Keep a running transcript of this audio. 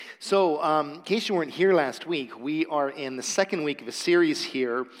In case you weren't here last week, we are in the second week of a series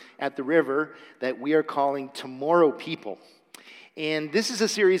here at the river that we are calling Tomorrow People. And this is a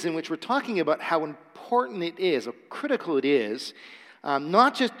series in which we're talking about how important it is, how critical it is,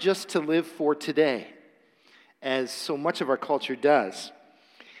 not just to live for today, as so much of our culture does,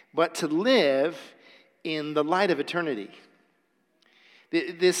 but to live in the light of eternity.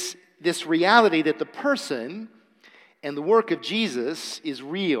 This reality that the person and the work of Jesus is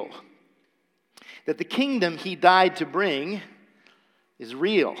real. That the kingdom he died to bring is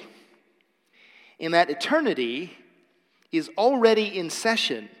real. And that eternity is already in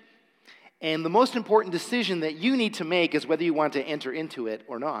session. And the most important decision that you need to make is whether you want to enter into it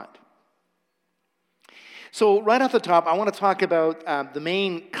or not. So right off the top, I want to talk about the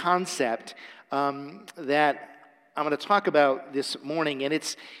main concept that I'm going to talk about this morning, and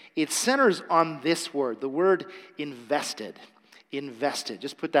it centers on this word, the word invested. Invested.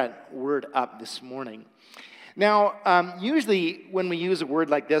 Just put that word up this morning. Now, usually when we use a word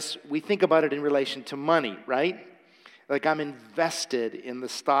like this, we think about it in relation to money, right? Like I'm invested in the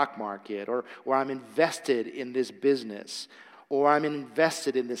stock market, or I'm invested in this business, or I'm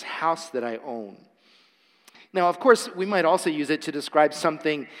invested in this house that I own. Now, of course, we might also use it to describe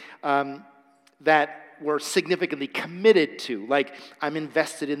something that we're significantly committed to, like I'm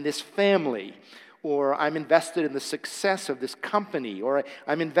invested in this family, or I'm invested in the success of this company, or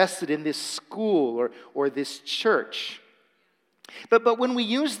I'm invested in this school or this church. But when we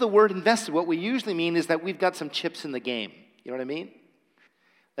use the word invested, what we usually mean is that we've got some chips in the game. You know what I mean?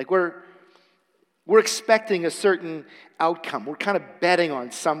 Like we're expecting a certain outcome. We're kind of betting on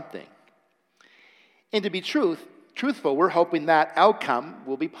something. And to be truthful, we're hoping that outcome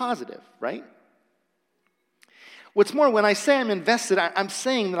will be positive, right? What's more, when I say I'm invested, I'm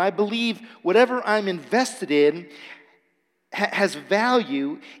saying that I believe whatever I'm invested in has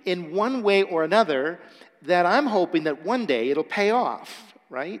value in one way or another, that I'm hoping that one day it'll pay off,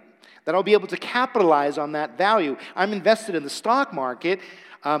 right? That I'll be able to capitalize on that value. I'm invested in the stock market,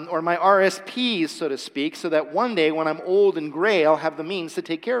 or my RSPs, so to speak, so that one day when I'm old and gray, I'll have the means to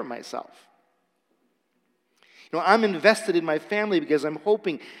take care of myself. You know, I'm invested in my family because I'm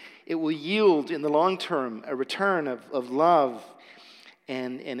hoping it will yield in the long term a return of love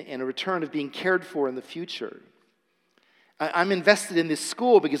and a return of being cared for in the future. I'm invested in this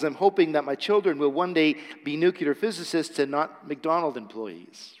school because I'm hoping that my children will one day be nuclear physicists and not McDonald's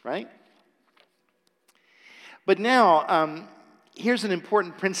employees, right? But now, here's an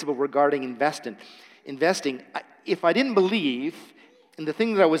important principle regarding investing. If I didn't believe in the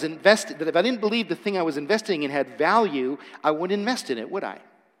thing that I was invested, that if I didn't believe the thing I was investing in had value, I wouldn't invest in it, would I?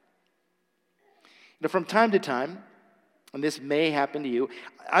 Now, from time to time, and this may happen to you,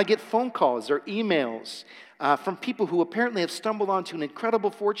 I get phone calls or emails from people who apparently have stumbled onto an incredible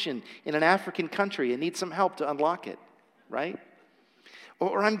fortune in an African country and need some help to unlock it, right?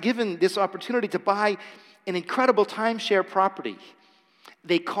 Or I'm given this opportunity to buy an incredible timeshare property.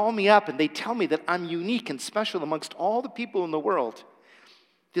 They call me up and they tell me that I'm unique and special amongst all the people in the world.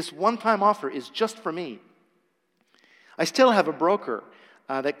 This one-time offer is just for me. I still have a broker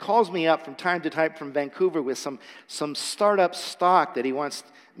that calls me up from time to time from Vancouver with some startup stock that he wants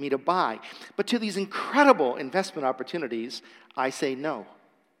me to buy. But to these incredible investment opportunities, I say no.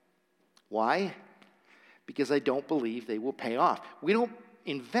 Why? Because I don't believe they will pay off. We don't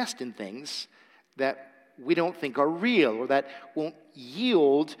invest in things that we don't think are real or that won't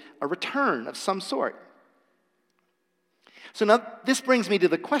yield a return of some sort. So now this brings me to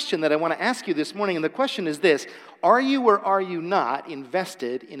the question that I want to ask you this morning, and the question is this: are you or are you not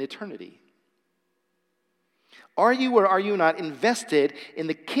invested in eternity? Are you or are you not invested in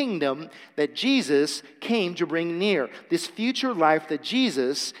the kingdom that Jesus came to bring near? This future life that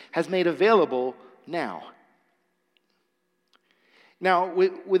Jesus has made available now. Now,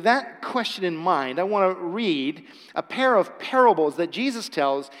 with that question in mind, I want to read a pair of parables that Jesus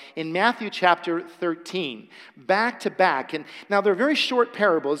tells in Matthew chapter 13, back to back. And now they're very short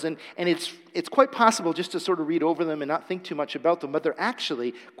parables, and it's quite possible just to sort of read over them and not think too much about them, but they're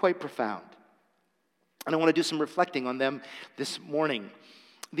actually quite profound. And I want to do some reflecting on them this morning.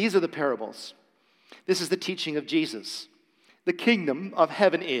 These are the parables. This is the teaching of Jesus. The kingdom of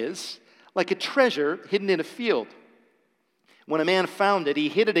heaven is like a treasure hidden in a field. When a man found it, he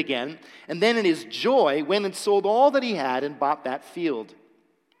hid it again, and then in his joy went and sold all that he had and bought that field.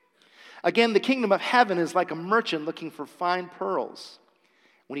 Again, the kingdom of heaven is like a merchant looking for fine pearls.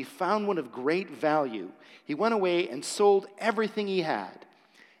 When he found one of great value, he went away and sold everything he had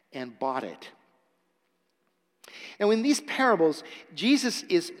and bought it. Now, in these parables, Jesus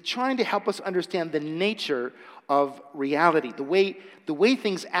is trying to help us understand the nature of reality, the way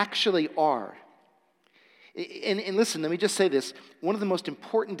things actually are. And listen, let me just say this. One of the most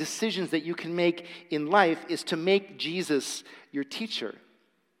important decisions that you can make in life is to make Jesus your teacher.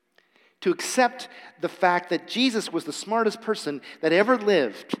 To accept the fact that Jesus was the smartest person that ever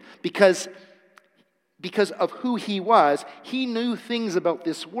lived because of who he was. He knew things about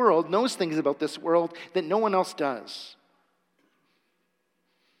this world, knows things about this world that no one else does.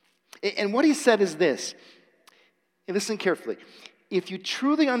 And what he said is this, and listen carefully. If you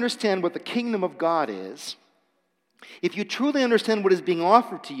truly understand what the kingdom of God is, if you truly understand what is being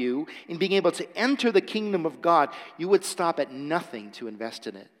offered to you in being able to enter the kingdom of God, you would stop at nothing to invest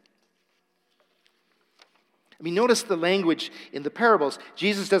in it. I mean, notice the language in the parables.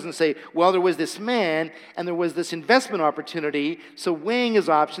 Jesus doesn't say, well, there was this man and there was this investment opportunity, so weighing his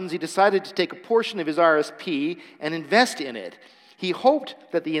options, he decided to take a portion of his RSP and invest in it. He hoped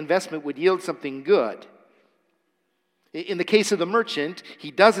that the investment would yield something good. In the case of the merchant,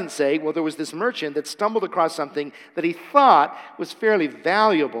 he doesn't say, well, there was this merchant that stumbled across something that he thought was fairly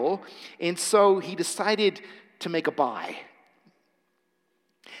valuable, and so he decided to make a buy.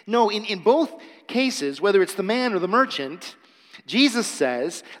 No, in both cases, whether it's the man or the merchant, Jesus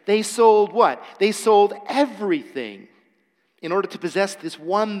says they sold what? They sold everything in order to possess this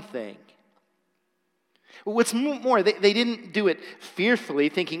one thing. What's more, they didn't do it fearfully,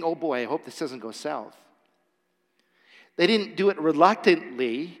 thinking, oh boy, I hope this doesn't go south. They didn't do it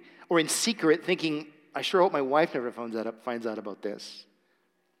reluctantly or in secret, thinking, I sure hope my wife never finds out about this.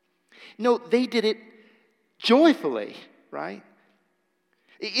 No, they did it joyfully, right?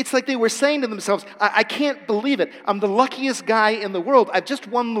 It's like they were saying to themselves, I can't believe it. I'm the luckiest guy in the world. I've just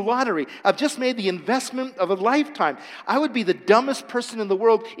won the lottery. I've just made the investment of a lifetime. I would be the dumbest person in the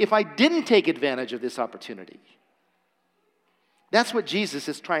world if I didn't take advantage of this opportunity. That's what Jesus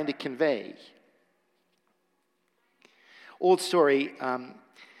is trying to convey. Old story,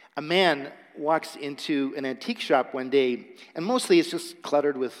 a man walks into an antique shop one day, and mostly it's just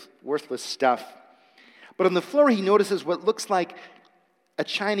cluttered with worthless stuff. But on the floor he notices what looks like a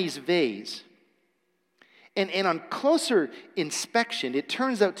Chinese vase. And on closer inspection, it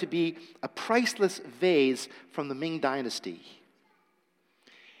turns out to be a priceless vase from the Ming Dynasty.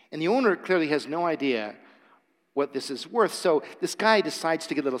 And the owner clearly has no idea what this is worth. So this guy decides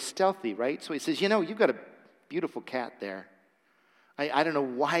to get a little stealthy, right? So he says, you've got a beautiful cat there. I don't know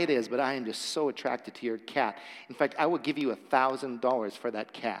why it is, but I am just so attracted to your cat. In fact, I will give you $1,000 for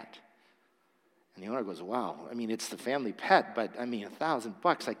that cat. And the owner goes, wow, it's the family pet, but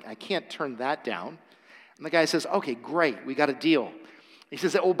 $1,000, I can't turn that down. And the guy says, okay, great, we got a deal. He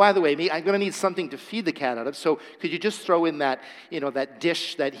says, oh, by the way, I'm going to need something to feed the cat out of, so could you just throw in that, that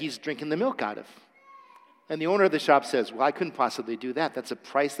dish that he's drinking the milk out of? And the owner of the shop says, well, I couldn't possibly do that. That's a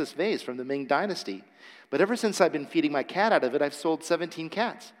priceless vase from the Ming Dynasty. But ever since I've been feeding my cat out of it, I've sold 17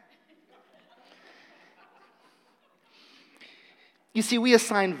 cats. You see, we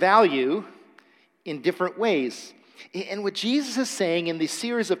assign value in different ways. And what Jesus is saying in this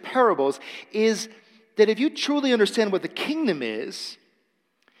series of parables is that if you truly understand what the kingdom is,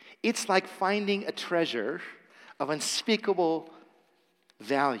 it's like finding a treasure of unspeakable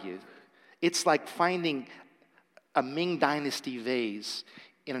value. It's like finding a Ming Dynasty vase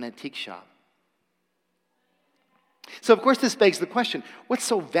in an antique shop. So, of course, this begs the question, what's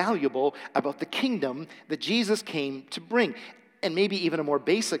so valuable about the kingdom that Jesus came to bring? And maybe even a more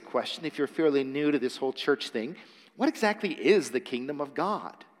basic question, if you're fairly new to this whole church thing, what exactly is the kingdom of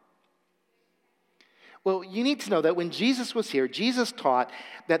God? Well, you need to know that when Jesus was here, Jesus taught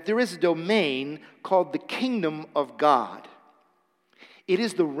that there is a domain called the kingdom of God. It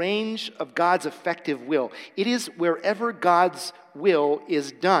is the range of God's effective will. It is wherever God's will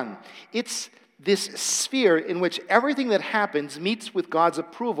is done. It's this sphere in which everything that happens meets with God's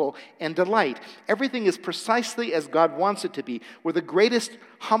approval and delight. Everything is precisely as God wants it to be, where the greatest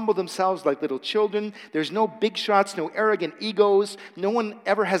humble themselves like little children. There's no big shots, no arrogant egos. No one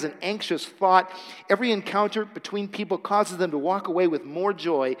ever has an anxious thought. Every encounter between people causes them to walk away with more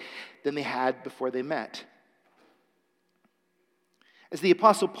joy than they had before they met. As the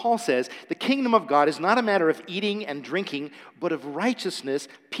Apostle Paul says, the kingdom of God is not a matter of eating and drinking, but of righteousness,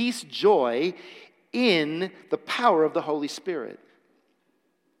 peace, joy in the power of the Holy Spirit.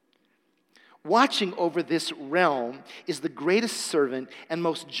 Watching over this realm is the greatest servant and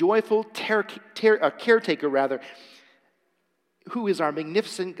most joyful caretaker, who is our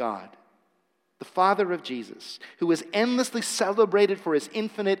magnificent God, the Father of Jesus, who is endlessly celebrated for his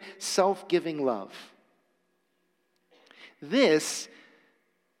infinite self-giving love. This,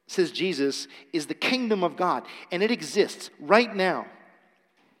 says Jesus, is the kingdom of God, and it exists right now.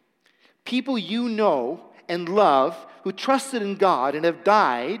 People you know and love, who trusted in God and have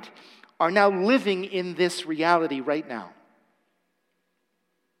died, are now living in this reality right now.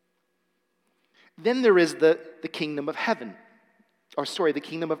 Then there is the kingdom of heaven. The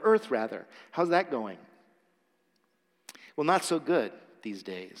kingdom of earth, rather. How's that going? Well, not so good these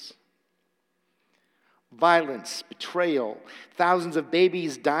days. Violence, betrayal, thousands of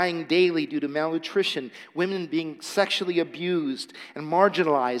babies dying daily due to malnutrition, women being sexually abused and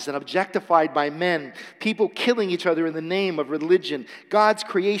marginalized and objectified by men, people killing each other in the name of religion, God's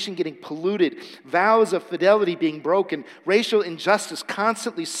creation getting polluted, vows of fidelity being broken, racial injustice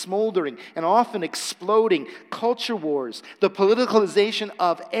constantly smoldering and often exploding, culture wars, the politicalization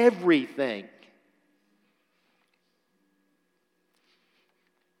of everything.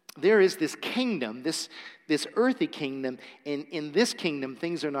 There is this kingdom, this earthly kingdom, and in this kingdom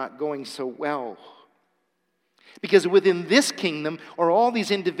things are not going so well. Because within this kingdom are all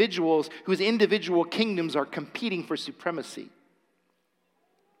these individuals whose individual kingdoms are competing for supremacy.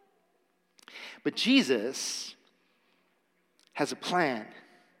 But Jesus has a plan.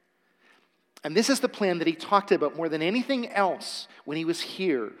 And this is the plan that he talked about more than anything else when he was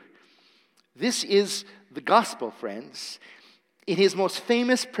here. This is the gospel, friends. In his most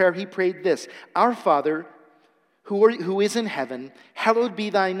famous prayer, he prayed this: Our Father, who is in heaven, hallowed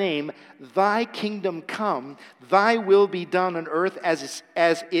be thy name. Thy kingdom come. Thy will be done on earth as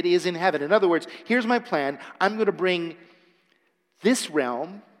it is in heaven. In other words, here's my plan. I'm going to bring this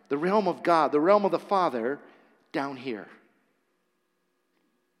realm, the realm of God, the realm of the Father, down here.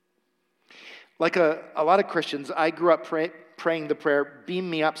 Like a lot of Christians, I grew up praying the prayer, beam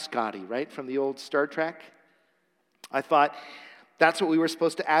me up, Scotty, right, from the old Star Trek. I thought that's what we were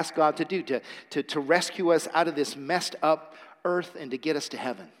supposed to ask God to do, to rescue us out of this messed up earth and to get us to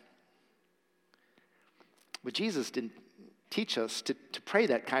heaven. But Jesus didn't teach us to pray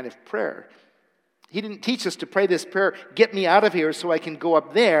that kind of prayer. He didn't teach us to pray this prayer, get me out of here so I can go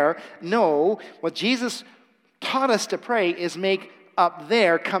up there. No, what Jesus taught us to pray is make up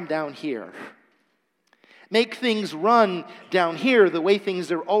there come down here. Make things run down here the way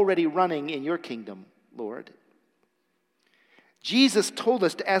things are already running in your kingdom, Lord. Jesus told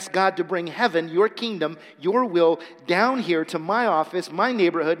us to ask God to bring heaven, your kingdom, your will, down here to my office, my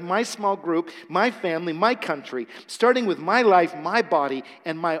neighborhood, my small group, my family, my country, starting with my life, my body,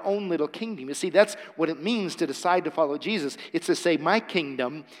 and my own little kingdom. You see, that's what it means to decide to follow Jesus. It's to say my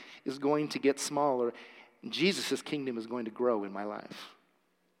kingdom is going to get smaller, and Jesus' kingdom is going to grow in my life.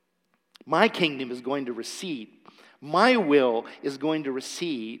 My kingdom is going to recede. My will is going to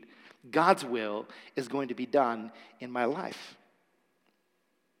recede. God's will is going to be done in my life.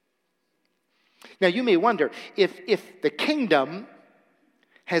 Now, you may wonder, if the kingdom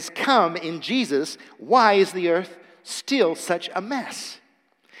has come in Jesus, why is the earth still such a mess?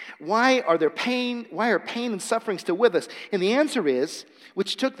 Why are pain and suffering still with us? And the answer is,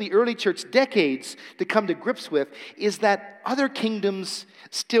 which took the early church decades to come to grips with, is that other kingdoms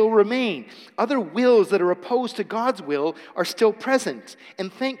still remain. Other wills that are opposed to God's will are still present.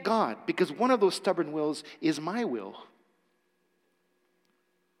 And thank God, because one of those stubborn wills is my will.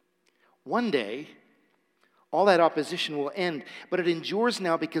 One day, all that opposition will end, but it endures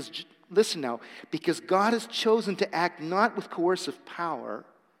now because, listen now, because God has chosen to act not with coercive power,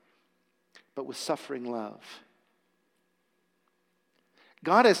 but with suffering love.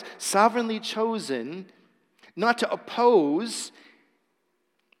 God has sovereignly chosen not to oppose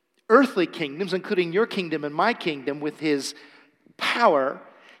earthly kingdoms, including your kingdom and my kingdom, with his power.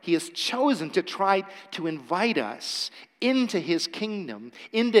 He has chosen to try to invite us into his kingdom,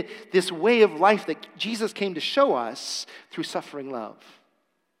 into this way of life that Jesus came to show us through suffering love.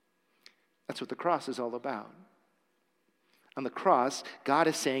 That's what the cross is all about. On the cross, God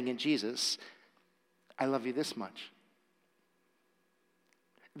is saying in Jesus, I love you this much.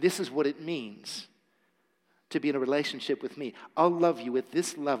 This is what it means to be in a relationship with me. I'll love you at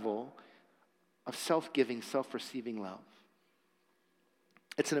this level of self-giving, self-receiving love.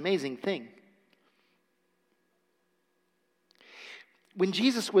 It's an amazing thing. When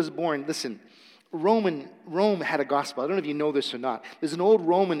Jesus was born, listen, Rome had a gospel. I don't know if you know this or not. There's an old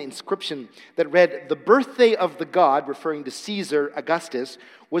Roman inscription that read, "The birthday of the God," referring to Caesar Augustus,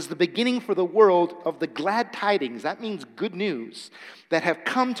 "was the beginning for the world of the glad tidings," that means good news, "that have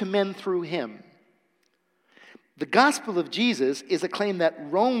come to men through him." The gospel of Jesus is a claim that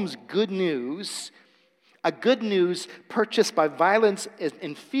Rome's good news, a good news purchased by violence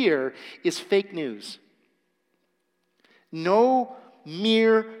and fear, is fake news. No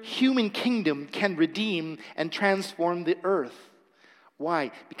mere human kingdom can redeem and transform the earth.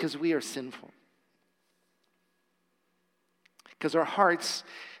 Why? Because we are sinful. Because our hearts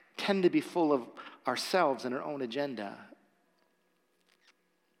tend to be full of ourselves and our own agenda.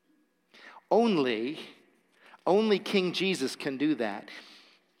 Only King Jesus can do that.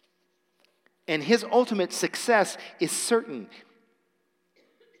 And his ultimate success is certain.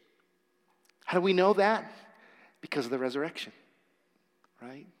 How do we know that? Because of the resurrection,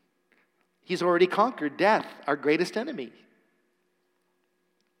 right? He's already conquered death, our greatest enemy.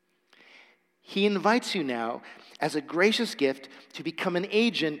 He invites you now, as a gracious gift, to become an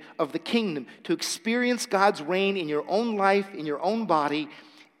agent of the kingdom, to experience God's reign in your own life, in your own body,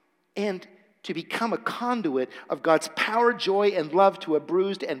 and to become a conduit of God's power, joy, and love to a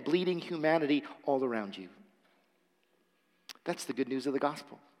bruised and bleeding humanity all around you. That's the good news of the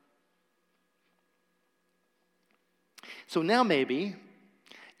gospel. So now maybe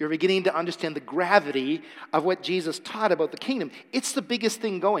you're beginning to understand the gravity of what Jesus taught about the kingdom. It's the biggest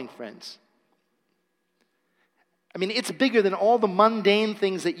thing going, friends. I mean, it's bigger than all the mundane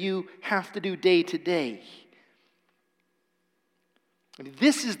things that you have to do day to day. I mean,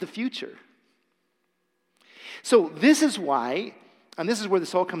 this is the future. So this is why, and this is where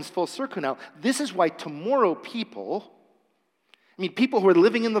this all comes full circle now, this is why tomorrow people who are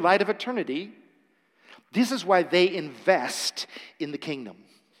living in the light of eternity, this is why they invest in the kingdom.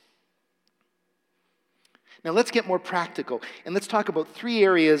 Now let's get more practical, and let's talk about 3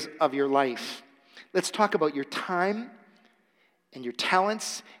 areas of your life. Let's talk about your time and your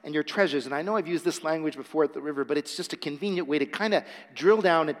talents and your treasures. And I know I've used this language before at the river, but it's just a convenient way to kind of drill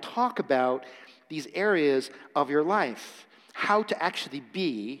down and talk about these areas of your life, how to actually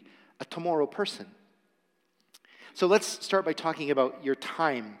be a tomorrow person. So let's start by talking about your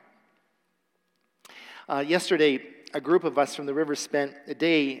time. Yesterday, a group of us from the river spent a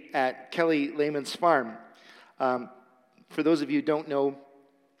day at Kelly Lehman's farm. For those of you who don't know,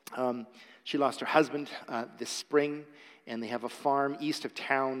 she lost her husband this spring, and they have a farm east of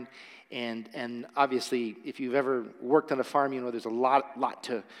town. And obviously, if you've ever worked on a farm, you know there's a lot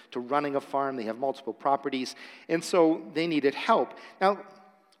to running a farm. They have multiple properties, and so they needed help. Now,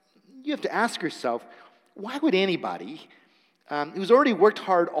 you have to ask yourself, why would anybody who's already worked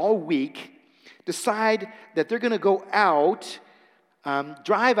hard all week decide that they're going to go out,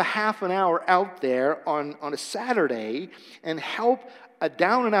 drive a half an hour out there on a Saturday and help a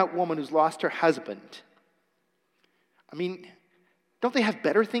down-and-out woman who's lost her husband? I mean, don't they have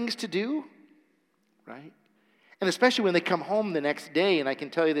better things to do, right? And especially when they come home the next day, and I can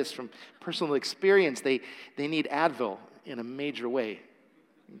tell you this from personal experience, they need Advil in a major way,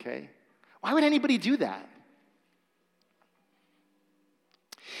 okay? Why would anybody do that?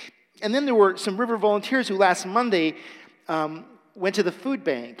 And then there were some river volunteers who last Monday went to the food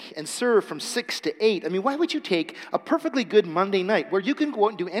bank and served from 6 to 8. I mean, why would you take a perfectly good Monday night where you can go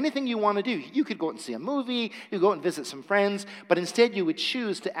out and do anything you want to do? You could go out and see a movie, you could go out and visit some friends, but instead you would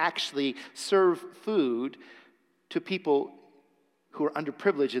choose to actually serve food to people who are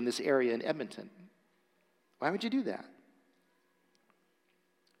underprivileged in this area in Edmonton. Why would you do that?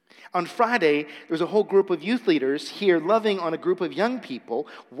 On Friday, there was a whole group of youth leaders here loving on a group of young people.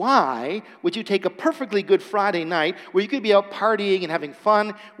 Why would you take a perfectly good Friday night where you could be out partying and having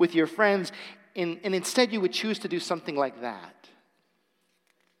fun with your friends, and instead you would choose to do something like that?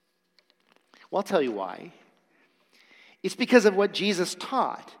 Well, I'll tell you why. It's because of what Jesus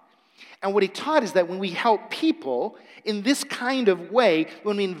taught. And what he taught is that when we help people in this kind of way,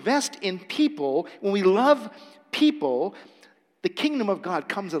 when we invest in people, when we love people, the kingdom of God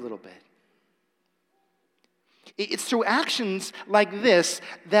comes a little bit. It's through actions like this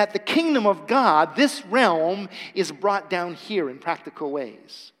that the kingdom of God, this realm, is brought down here in practical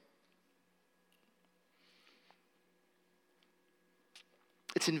ways.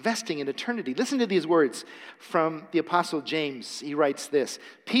 It's investing in eternity. Listen to these words from the Apostle James. He writes this: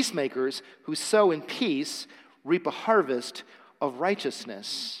 peacemakers who sow in peace reap a harvest of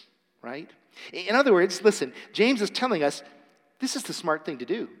righteousness. Right? In other words, listen, James is telling us this is the smart thing to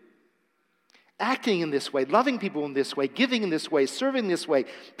do. Acting in this way, loving people in this way, giving in this way, serving this way.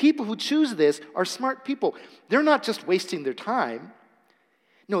 People who choose this are smart people. They're not just wasting their time.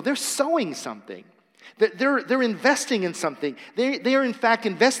 No, they're sowing something. They're investing in something. They are in fact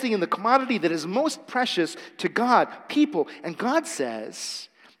investing in the commodity that is most precious to God, people. And God says,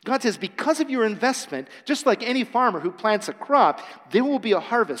 because of your investment, just like any farmer who plants a crop, there will be a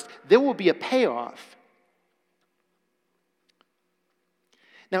harvest. There will be a payoff.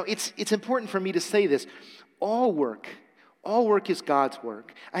 Now, it's important for me to say this. All work is God's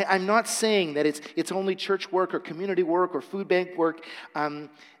work. I'm not saying that it's only church work or community work or food bank work.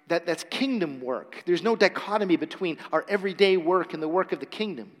 That's kingdom work. There's no dichotomy between our everyday work and the work of the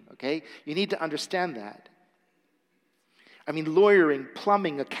kingdom, okay? You need to understand that. I mean, lawyering,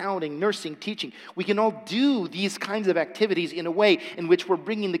 plumbing, accounting, nursing, teaching. We can all do these kinds of activities in a way in which we're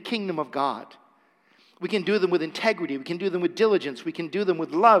bringing the kingdom of God. We can do them with integrity. We can do them with diligence. We can do them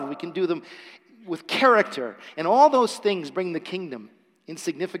with love. We can do them with character. And all those things bring the kingdom in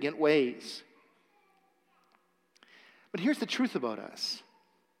significant ways. But here's the truth about us.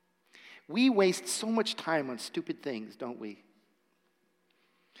 We waste so much time on stupid things, don't we?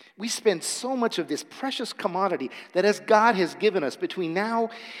 We spend so much of this precious commodity that as God has given us between now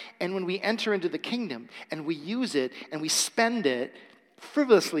and when we enter into the kingdom, and we use it and we spend it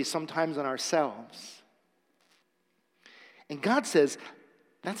frivolously sometimes on ourselves. And God says,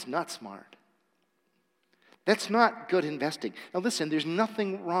 that's not smart. That's not good investing. Now listen, there's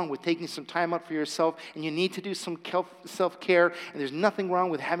nothing wrong with taking some time out for yourself, and you need to do some self-care, and there's nothing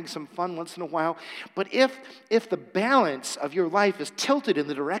wrong with having some fun once in a while. But if the balance of your life is tilted in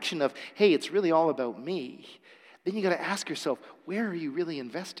the direction of, hey, it's really all about me, then you got to ask yourself, where are you really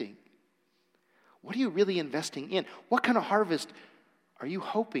investing? What are you really investing in? What kind of harvest are you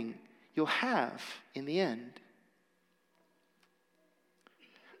hoping you'll have in the end?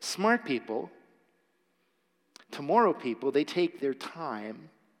 Smart people, tomorrow people, they take their time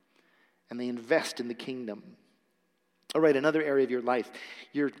and they invest in the kingdom. All right, another area of your life,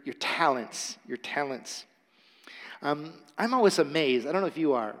 your talents, I'm always amazed, I don't know if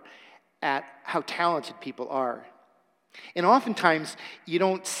you are, at how talented people are. And oftentimes, you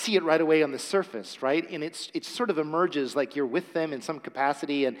don't see it right away on the surface, right? And it sort of emerges like you're with them in some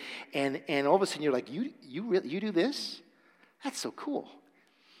capacity, and all of a sudden you're like, you do this? That's so cool.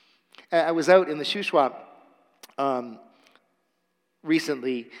 I was out in the shoe shop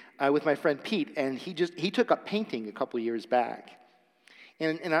recently with my friend Pete, and he took up painting a couple years back.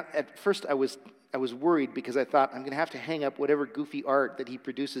 At first I was worried because I thought I'm going to have to hang up whatever goofy art that he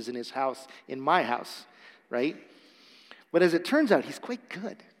produces in his house in my house, right? But as it turns out, he's quite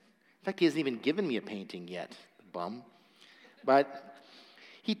good. In fact, he hasn't even given me a painting yet, bum. But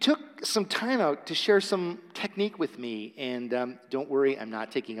he took some time out to share some technique with me, and don't worry, I'm not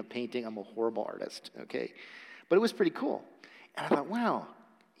taking up painting. I'm a horrible artist, okay? But it was pretty cool. And I thought, wow,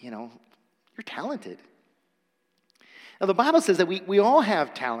 you're talented. Now, the Bible says that we all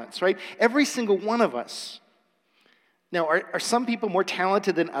have talents, right? Every single one of us. Now, are some people more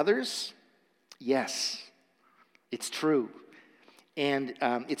talented than others? Yes, it's true. And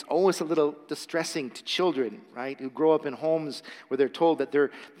it's always a little distressing to children, right, who grow up in homes where they're told that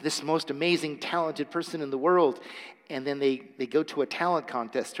they're this most amazing, talented person in the world, and then they go to a talent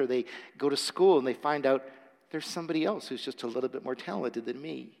contest or they go to school and they find out there's somebody else who's just a little bit more talented than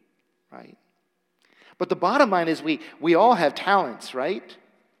me, right? But the bottom line is we all have talents, right?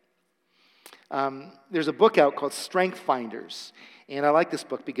 There's a book out called Strength Finders, and I like this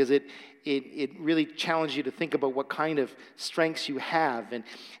book because it really challenges you to think about what kind of strengths you have.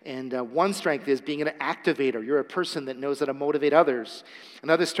 And one strength is being an activator. You're a person that knows how to motivate others.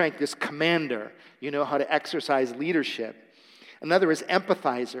 Another strength is commander. You know how to exercise leadership. Another is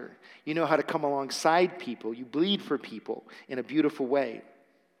empathizer. You know how to come alongside people. You bleed for people in a beautiful way.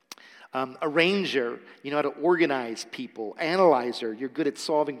 Arranger, you know how to organize people. Analyzer, you're good at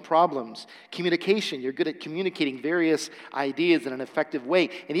solving problems. Communication, you're good at communicating various ideas in an effective way.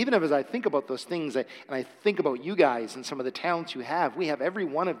 And even as I think about those things, and I think about you guys and some of the talents you have, we have every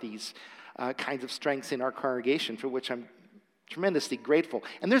one of these kinds of strengths in our congregation, for which I'm tremendously grateful.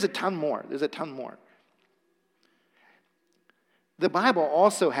 And there's a ton more. The Bible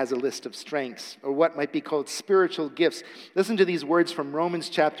also has a list of strengths, or what might be called spiritual gifts. Listen to these words from Romans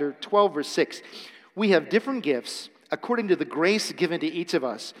chapter 12, verse 6. We have different gifts according to the grace given to each of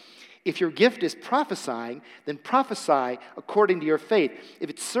us. If your gift is prophesying, then prophesy according to your faith. If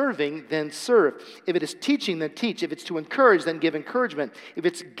it's serving, then serve. If it is teaching, then teach. If it's to encourage, then give encouragement. If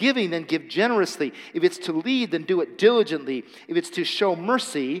it's giving, then give generously. If it's to lead, then do it diligently. If it's to show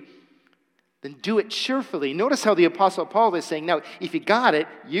mercy, then do it cheerfully. Notice how the Apostle Paul is saying, now, if you got it,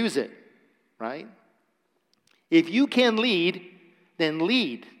 use it, right? If you can lead, then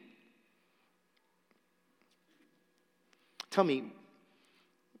lead. Tell me,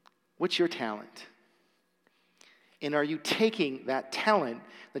 what's your talent? And are you taking that talent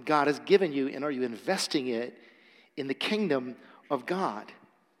that God has given you, and are you investing it in the kingdom of God?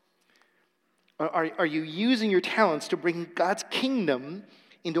 Are you using your talents to bring God's kingdom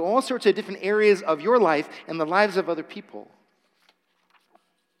into all sorts of different areas of your life and the lives of other people?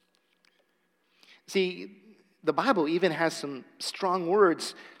 See, the Bible even has some strong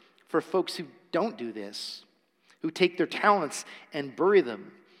words for folks who don't do this, who take their talents and bury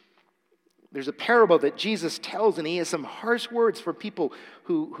them. There's a parable that Jesus tells, and he has some harsh words for people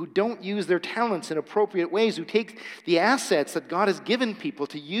who don't use their talents in appropriate ways, who take the assets that God has given people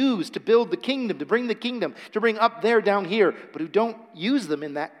to use to build the kingdom, to bring the kingdom, to bring up there, down here, but who don't use them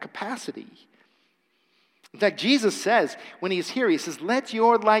in that capacity. In fact, Jesus says, when he's here, he says, let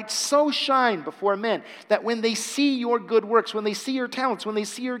your light so shine before men that when they see your good works, when they see your talents, when they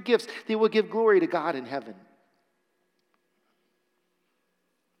see your gifts, they will give glory to God in heaven.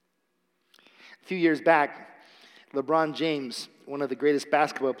 A few years back, LeBron James, one of the greatest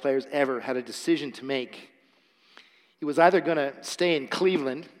basketball players ever, had a decision to make. He was either going to stay in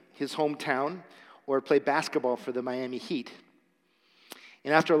Cleveland, his hometown, or play basketball for the Miami Heat.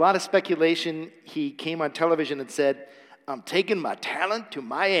 And after a lot of speculation, he came on television and said, I'm taking my talent to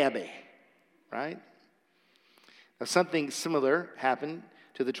Miami, right? Now, something similar happened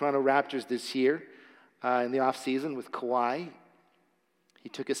to the Toronto Raptors this year in the offseason with Kawhi. He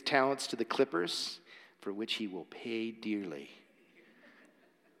took his talents to the Clippers, for which he will pay dearly.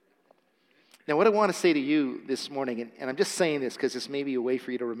 Now, what I want to say to you this morning, and I'm just saying this because this may be a way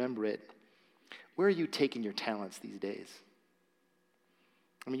for you to remember it, where are you taking your talents these days?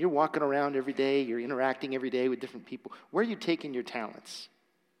 I mean, you're walking around every day, you're interacting every day with different people. Where are you taking your talents?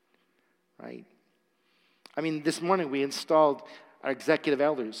 Right? I mean, this morning we installed our executive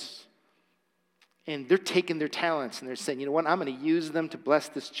elders. And they're taking their talents and they're saying, you know what, I'm going to use them to bless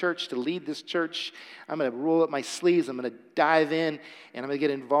this church, to lead this church. I'm going to roll up my sleeves. I'm going to dive in and I'm going to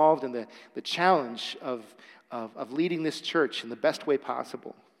get involved in the challenge of leading this church in the best way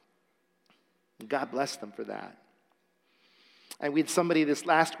possible. And God bless them for that. And we had somebody this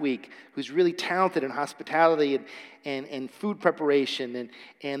last week who's really talented in hospitality and food preparation.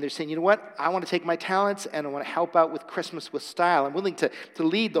 And they're saying, you know what? I want to take my talents and I want to help out with Christmas with style. I'm willing to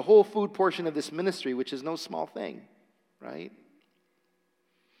lead the whole food portion of this ministry, which is no small thing, right?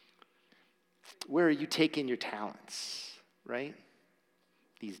 Where are you taking your talents, right?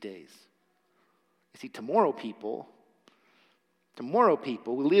 These days. You see, tomorrow people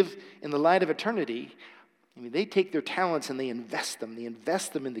who live in the light of eternity, I mean, they take their talents and they invest them. They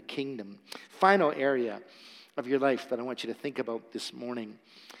invest them in the kingdom. Final area of your life that I want you to think about this morning.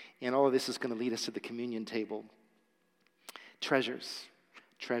 And all of this is going to lead us to the communion table. Treasures.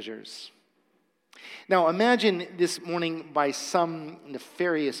 Treasures. Now, imagine this morning by some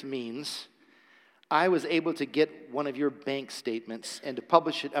nefarious means, I was able to get one of your bank statements and to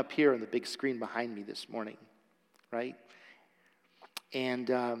publish it up here on the big screen behind me this morning. Right?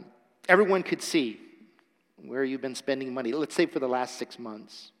 And everyone could see where you've been spending money, let's say for the last 6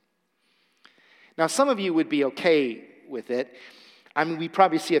 months. Now, some of you would be okay with it. I mean, we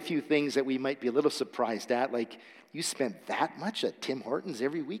probably see a few things that we might be a little surprised at, like you spent that much at Tim Hortons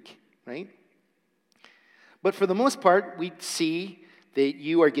every week, right? But for the most part, we see that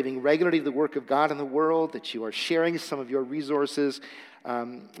you are giving regularly to the work of God in the world, that you are sharing some of your resources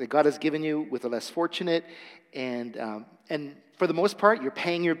that God has given you with the less fortunate, and for the most part, you're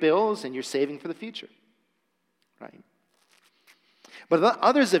paying your bills and you're saving for the future. Right? But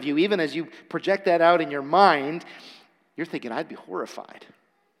others of you, even as you project that out in your mind, you're thinking, I'd be horrified.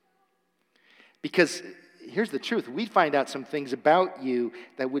 Because here's the truth. We'd find out some things about you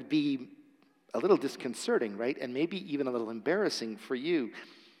that would be a little disconcerting, right? And maybe even a little embarrassing for you.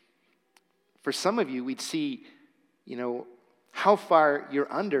 For some of you, we'd see, how far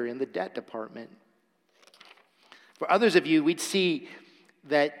you're under in the debt department. For others of you, we'd see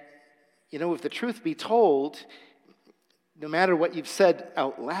that, if the truth be told, no matter what you've said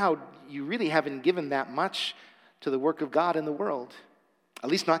out loud, you really haven't given that much to the work of God in the world, at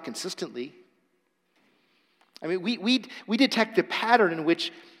least not consistently. I mean, we detect a pattern in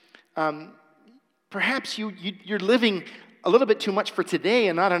which perhaps you're living a little bit too much for today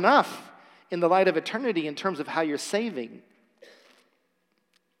and not enough in the light of eternity in terms of how you're saving.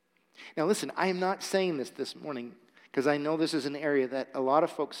 Now listen, I am not saying this morning because I know this is an area that a lot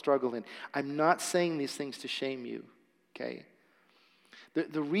of folks struggle in. I'm not saying these things to shame you. Okay.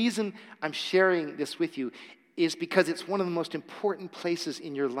 The reason I'm sharing this with you is because it's one of the most important places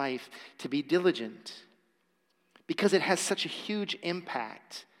in your life to be diligent, because it has such a huge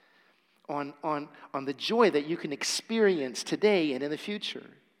impact on the joy that you can experience today and in the future.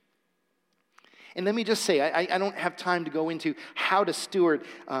 And let me just say, I don't have time to go into how to steward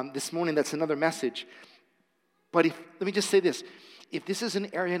this morning. That's another message. But let me just say this. If this is an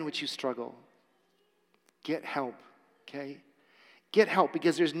area in which you struggle, get help. Okay? Get help,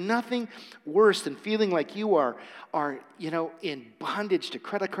 because there's nothing worse than feeling like you are in bondage to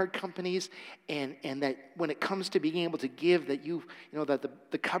credit card companies, and that when it comes to being able to give, that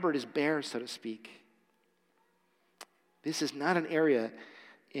that the cupboard is bare, so to speak. This is not an area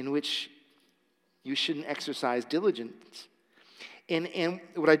in which you shouldn't exercise diligence. And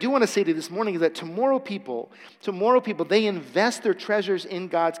what I do want to say to you this morning is that tomorrow people, they invest their treasures in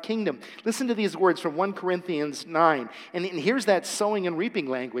God's kingdom. Listen to these words from 1 Corinthians 9. And here's that sowing and reaping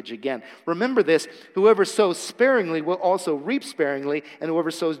language again. Remember this, whoever sows sparingly will also reap sparingly, and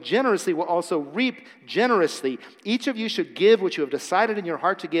whoever sows generously will also reap generously. Each of you should give what you have decided in your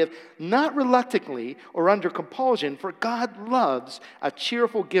heart to give, not reluctantly or under compulsion, for God loves a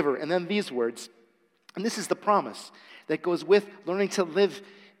cheerful giver. And then these words, and this is the promise that goes with learning to live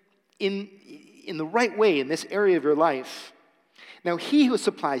in the right way in this area of your life. Now, he who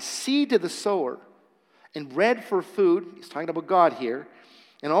supplies seed to the sower and bread for food, he's talking about God here,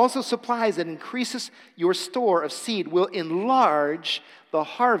 and also supplies and increases your store of seed will enlarge the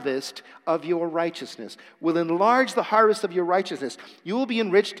harvest of your righteousness. Will enlarge the harvest of your righteousness. You will be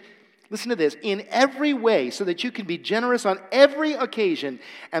enriched, listen to this, in every way so that you can be generous on every occasion,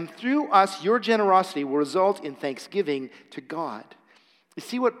 and through us your generosity will result in thanksgiving to God. You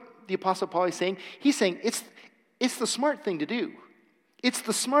see what the Apostle Paul is saying? He's saying it's the smart thing to do. It's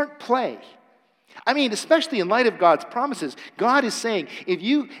the smart play. I mean, especially in light of God's promises, God is saying, if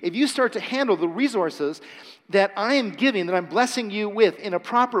you start to handle the resources that I am giving, that I'm blessing you with in a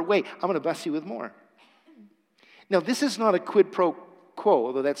proper way, I'm going to bless you with more. Now, this is not a quid pro quo,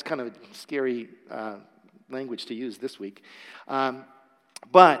 although that's kind of a scary language to use this week.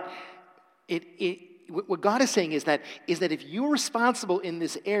 But what God is saying is that if you're responsible in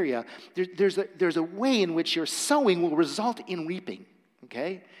this area, there's a way in which your sowing will result in reaping,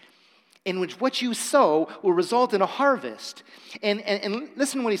 okay? In which what you sow will result in a harvest. And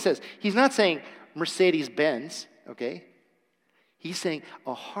listen to what he says. He's not saying Mercedes-Benz, okay? He's saying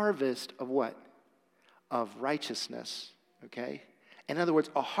a harvest of what? Of righteousness, okay? In other words,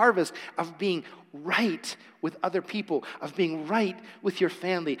 a harvest of being right with other people, of being right with your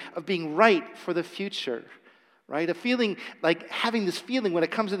family, of being right for the future, right? A feeling like having this feeling when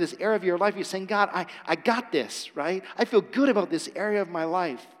it comes to this area of your life, you're saying, God, I got this, right? I feel good about this area of my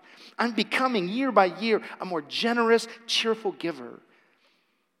life. I'm becoming, year by year, a more generous, cheerful giver.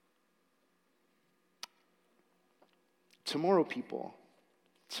 Tomorrow people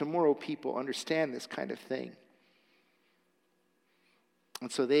understand this kind of thing.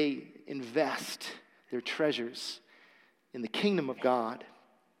 And so they invest their treasures in the kingdom of God.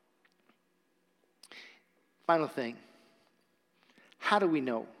 Final thing, how do we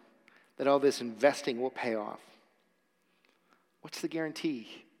know that all this investing will pay off? What's the guarantee?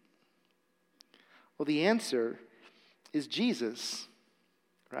 Well, the answer is Jesus,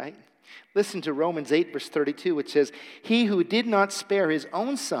 right? Listen to Romans 8, verse 32, which says, "He who did not spare his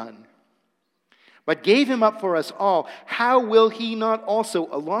own son, but gave him up for us all, how will he not also,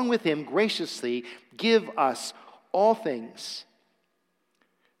 along with him, graciously give us all things?"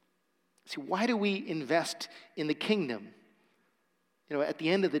 See, why do we invest in the kingdom? You know, at the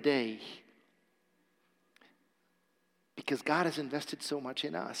end of the day, because God has invested so much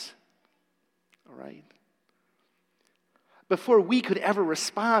in us. All right? Before we could ever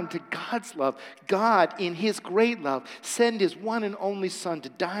respond to God's love, God, in his great love, sent his one and only Son to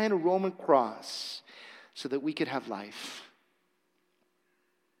die on a Roman cross so that we could have life.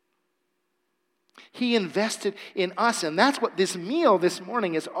 He invested in us, and that's what this meal this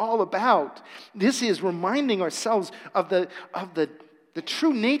morning is all about. This is reminding ourselves of the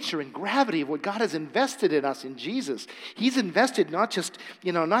true nature and gravity of what God has invested in us in Jesus. He's invested not just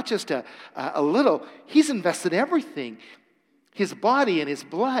a little. He's invested everything. His body and his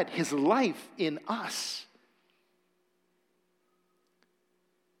blood, his life in us.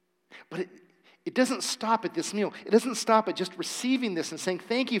 But it doesn't stop at this meal. It doesn't stop at just receiving this and saying,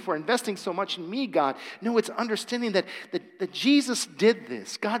 thank you for investing so much in me, God. No, it's understanding that Jesus did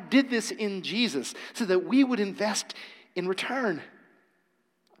this. God did this in Jesus so that we would invest in return.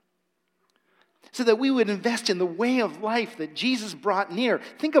 So that we would invest in the way of life that Jesus brought near.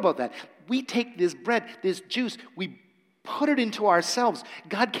 Think about that. We take this bread, this juice, we put it into ourselves.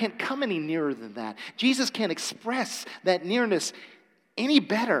 God can't come any nearer than that. Jesus can't express that nearness any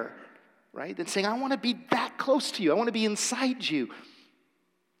better, right, than saying, I want to be that close to you. I want to be inside you.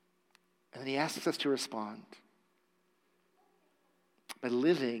 And then he asks us to respond by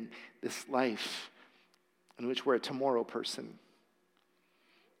living this life in which we're a tomorrow person.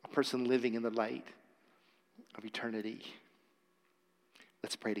 A person living in the light of eternity.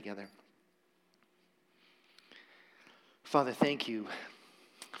 Let's pray together. Father, thank you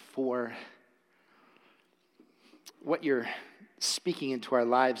for what you're speaking into our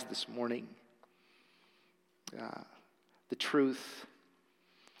lives this morning. The truth.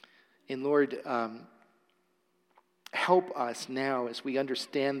 And Lord, help us now as we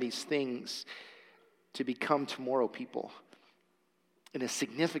understand these things to become tomorrow people in a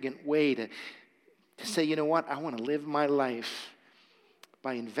significant way, to say, you know what, I want to live my life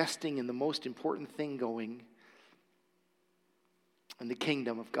by investing in the most important thing going in the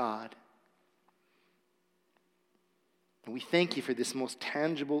kingdom of God. And we thank you for this most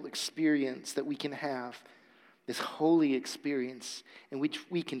tangible experience that we can have, this holy experience in which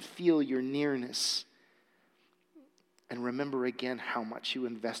we can feel your nearness and remember again how much you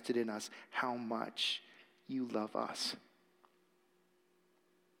invested in us, how much you love us.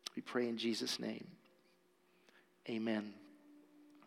 We pray in Jesus' name. Amen.